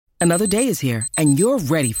Another day is here, and you're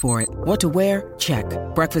ready for it. What to wear? Check.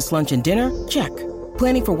 Breakfast, lunch, and dinner? Check.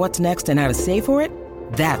 Planning for what's next and how to save for it?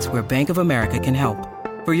 That's where Bank of America can help.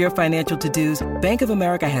 For your financial to-dos, Bank of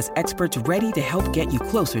America has experts ready to help get you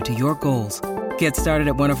closer to your goals. Get started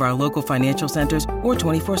at one of our local financial centers or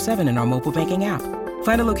 24/7 in our mobile banking app.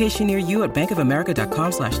 Find a location near you at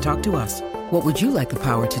bankofamerica.com/talktous. What would you like the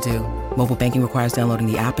power to do? Mobile banking requires downloading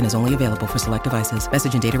the app and is only available for select devices.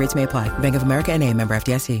 Message and data rates may apply. Bank of America N.A., member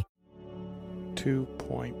FDIC.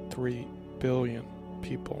 2.3 billion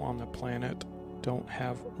people on the planet don't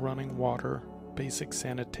have running water, basic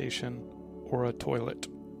sanitation, or a toilet.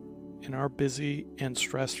 In our busy and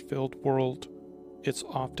stress-filled world, it's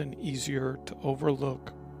often easier to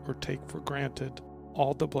overlook or take for granted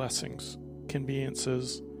all the blessings,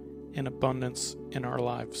 conveniences, and abundance in our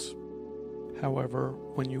lives. However,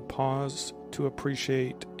 when you pause to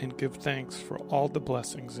appreciate and give thanks for all the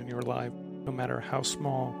blessings in your life, no matter how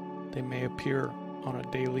small they may appear on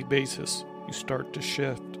a daily basis, you start to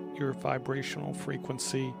shift your vibrational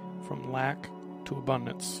frequency from lack to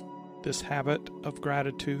abundance. This habit of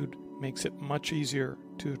gratitude makes it much easier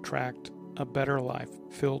to attract a better life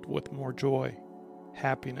filled with more joy,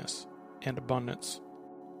 happiness, and abundance,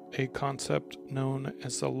 a concept known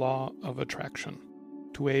as the law of attraction.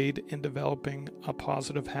 To aid in developing a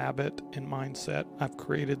positive habit and mindset, I've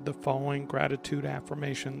created the following gratitude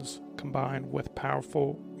affirmations combined with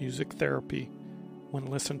powerful music therapy. When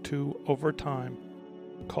listened to over time,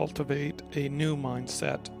 cultivate a new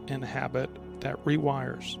mindset and habit that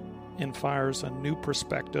rewires and fires a new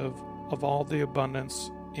perspective of all the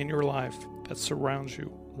abundance in your life that surrounds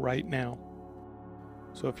you right now.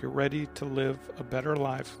 So if you're ready to live a better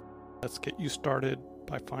life, let's get you started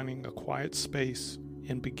by finding a quiet space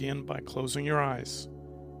and begin by closing your eyes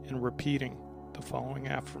and repeating the following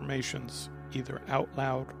affirmations either out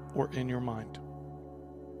loud or in your mind.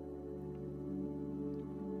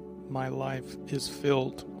 My life is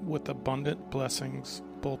filled with abundant blessings,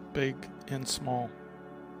 both big and small.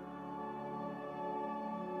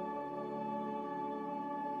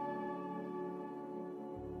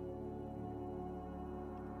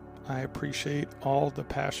 I appreciate all the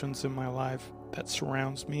passions in my life that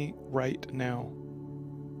surrounds me right now.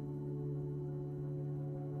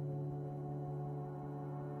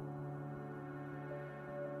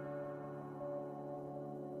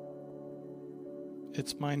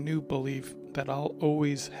 It's my new belief that I'll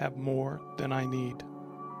always have more than I need.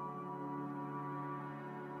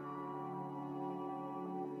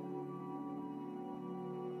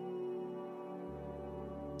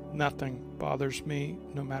 Nothing bothers me,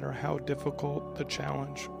 no matter how difficult the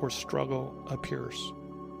challenge or struggle appears.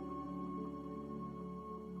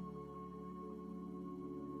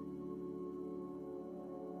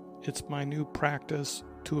 It's my new practice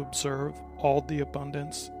to observe all the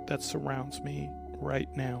abundance that surrounds me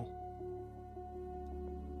right now.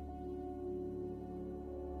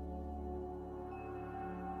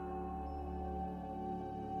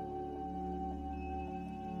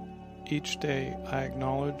 Each day, I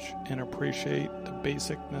acknowledge and appreciate the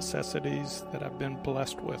basic necessities that I've been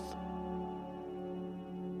blessed with.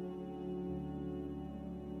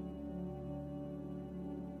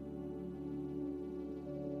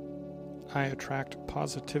 I attract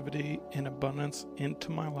positivity and abundance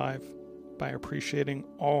into my life by appreciating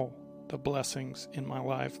all the blessings in my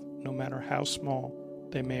life, no matter how small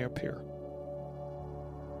they may appear.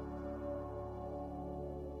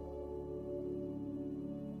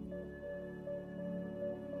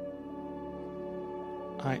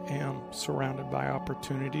 I am surrounded by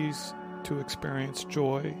opportunities to experience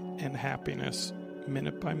joy and happiness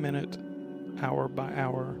minute by minute, hour by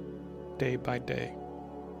hour, day by day.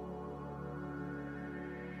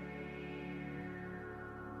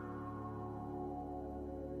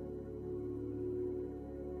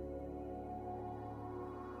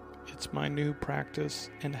 It's my new practice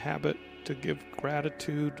and habit to give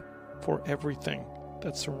gratitude for everything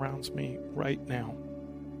that surrounds me right now.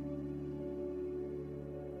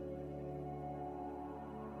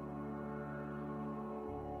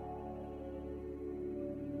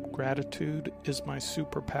 Gratitude is my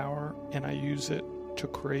superpower, and I use it to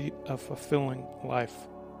create a fulfilling life.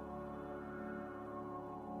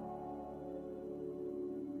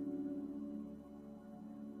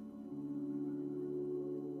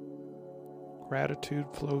 Gratitude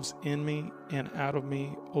flows in me and out of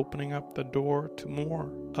me, opening up the door to more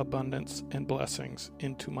abundance and blessings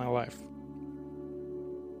into my life.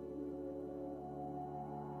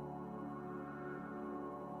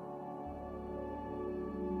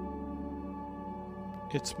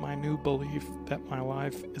 It's my new belief that my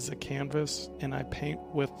life is a canvas and I paint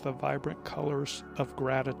with the vibrant colors of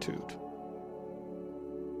gratitude.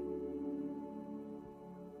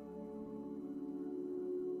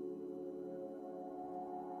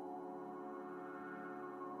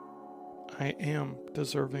 I am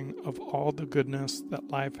deserving of all the goodness that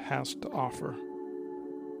life has to offer.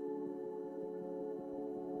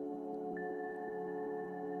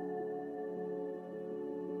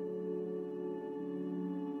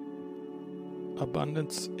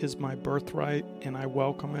 Abundance is my birthright, and I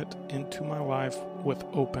welcome it into my life with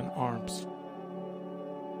open arms.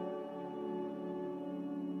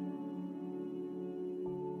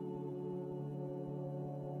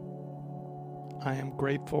 I am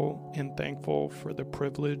grateful and thankful for the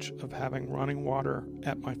privilege of having running water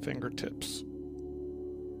at my fingertips.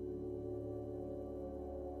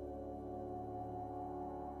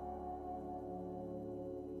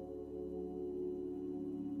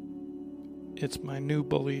 It's my new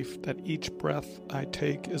belief that each breath I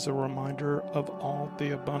take is a reminder of all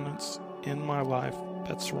the abundance in my life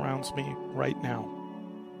that surrounds me right now.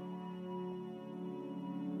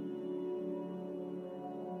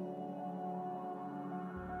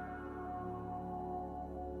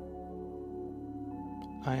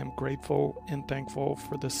 I am grateful and thankful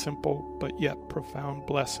for the simple but yet profound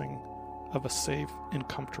blessing of a safe and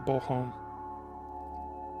comfortable home.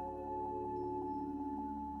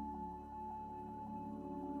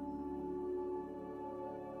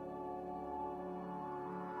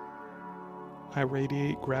 I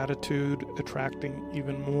radiate gratitude, attracting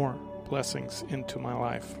even more blessings into my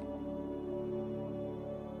life.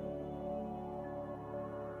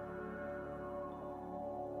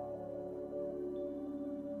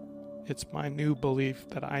 It's my new belief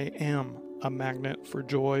that I am a magnet for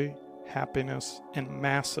joy, happiness, and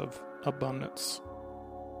massive abundance.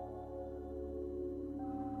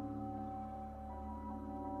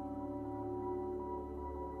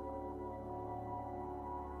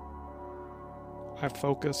 I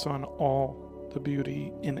focus on all the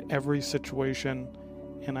beauty in every situation,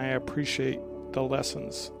 and I appreciate the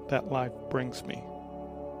lessons that life brings me.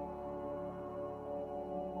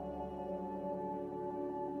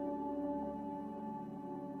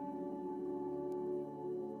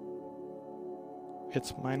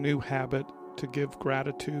 It's my new habit to give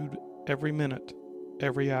gratitude every minute,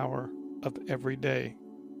 every hour of every day,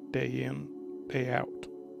 day in, day out.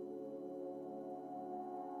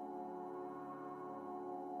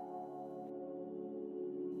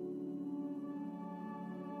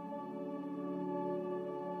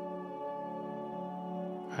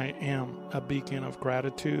 I am a beacon of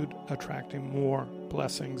gratitude, attracting more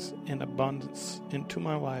blessings and abundance into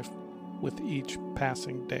my life with each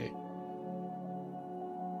passing day.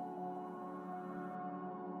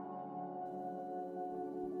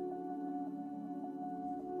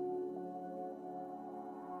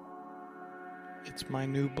 It's my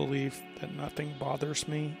new belief that nothing bothers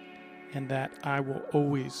me and that I will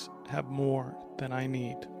always have more than I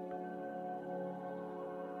need.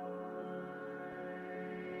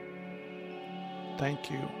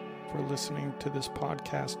 Thank you for listening to this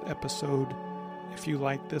podcast episode. If you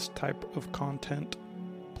like this type of content,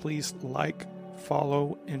 please like,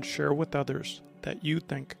 follow, and share with others that you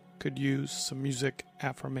think could use some music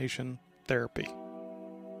affirmation therapy.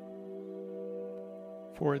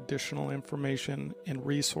 For additional information and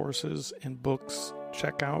resources and books,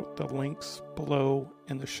 check out the links below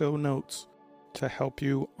in the show notes to help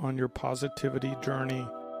you on your positivity journey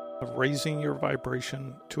of raising your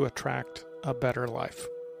vibration to attract a better life.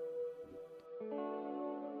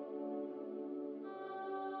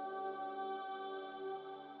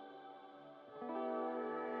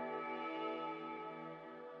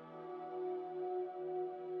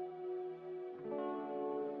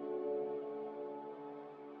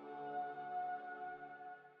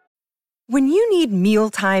 When you need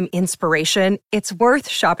mealtime inspiration, it's worth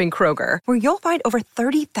shopping Kroger, where you'll find over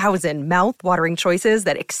 30,000 mouth-watering choices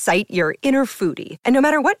that excite your inner foodie. And no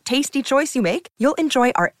matter what tasty choice you make, you'll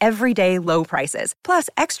enjoy our everyday low prices, plus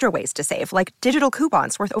extra ways to save, like digital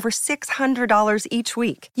coupons worth over $600 each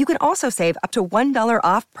week. You can also save up to $1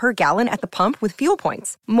 off per gallon at the pump with fuel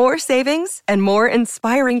points. More savings and more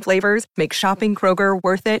inspiring flavors make shopping Kroger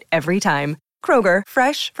worth it every time. Kroger,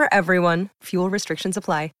 fresh for everyone. Fuel restrictions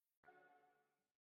apply.